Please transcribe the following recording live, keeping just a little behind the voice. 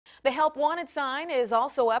The Help Wanted sign is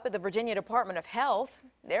also up at the Virginia Department of Health.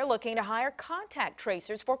 They're looking to hire contact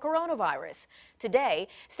tracers for coronavirus. Today,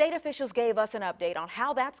 state officials gave us an update on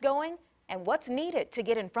how that's going and what's needed to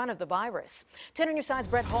get in front of the virus. 10 on your side's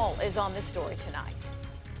Brett Hall is on this story tonight.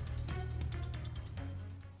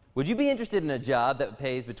 Would you be interested in a job that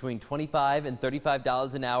pays between $25 and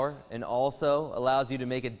 $35 an hour and also allows you to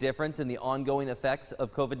make a difference in the ongoing effects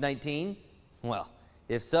of COVID-19? Well,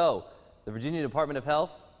 if so, the Virginia Department of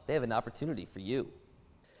Health, they have an opportunity for you.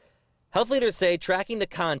 Health leaders say tracking the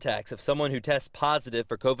contacts of someone who tests positive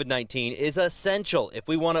for COVID-19 is essential if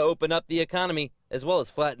we want to open up the economy as well as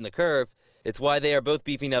flatten the curve. It's why they are both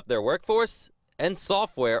beefing up their workforce and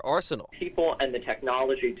software arsenal. People and the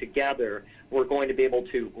technology together, we're going to be able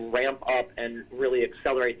to ramp up and really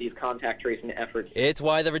accelerate these contact tracing efforts. It's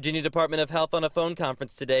why the Virginia Department of Health on a phone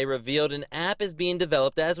conference today revealed an app is being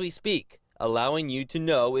developed as we speak, allowing you to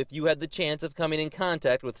know if you had the chance of coming in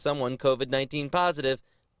contact with someone COVID-19 positive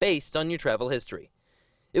based on your travel history.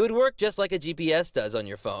 It would work just like a GPS does on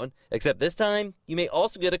your phone, except this time you may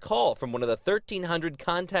also get a call from one of the 1,300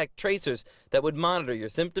 contact tracers that would monitor your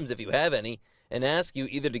symptoms if you have any and ask you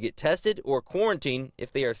either to get tested or quarantine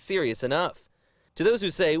if they are serious enough. To those who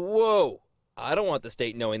say, whoa, I don't want the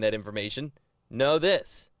state knowing that information, know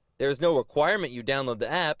this: there is no requirement you download the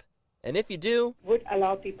app, and if you do, would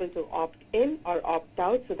allow people to opt in or opt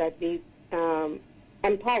out so that we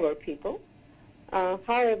empower people.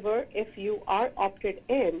 However, if you are opted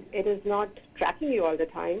in, it is not tracking you all the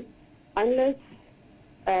time unless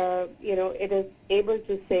it is able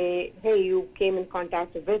to say, hey, you came in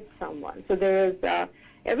contact with someone. So there is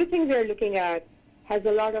everything we are looking at has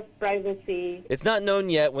a lot of privacy. It's not known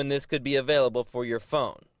yet when this could be available for your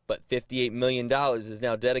phone, but $58 million is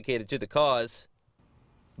now dedicated to the cause.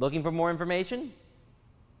 Looking for more information?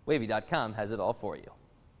 WAVY.com has it all for you.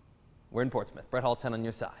 We're in Portsmouth. Brett Hall, 10 on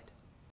your side.